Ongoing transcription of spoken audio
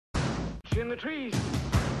It's in the trees.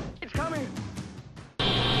 It's coming.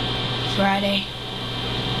 Friday.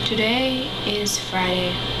 Today is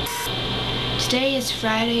Friday. Today is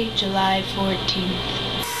Friday, July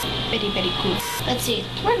 14th. Very, very cool. Let's see.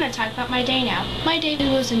 We're gonna talk about my day now. My day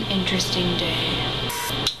was an interesting day.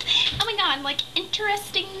 Oh my god, like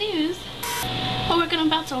interesting news. What we're gonna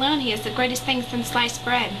about to learn here is the greatest thing since sliced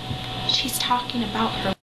bread. She's talking about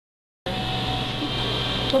her.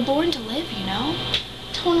 We're born to live, you know?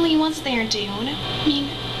 Totally was there, dude. I mean,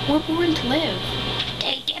 we're born to live.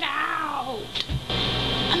 Take it out.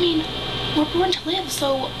 I mean, we're born to live,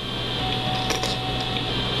 so...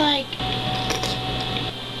 like...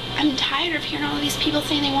 I'm tired of hearing all of these people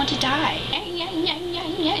saying they want to die. I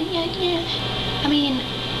mean...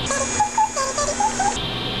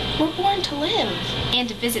 we're born to live. And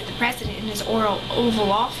to visit the president in his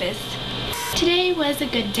Oval Office. Today was a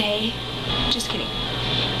good day. Just kidding.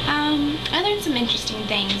 I learned some interesting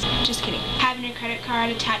things. Just kidding. Having your credit card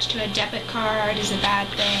attached to a debit card is a bad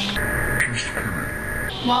thing.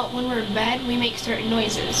 Well, when we're in bed, we make certain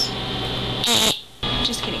noises.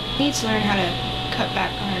 Just kidding. We need to learn how to cut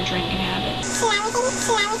back on our drinking habits.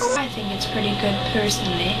 I think it's pretty good,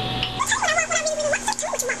 personally.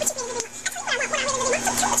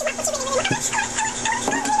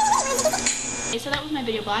 So that was my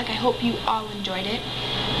video blog. I hope you all enjoyed it.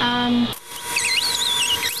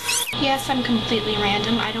 Yes, I'm completely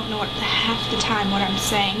random. I don't know half the time what I'm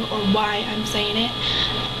saying or why I'm saying it.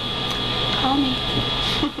 Call me.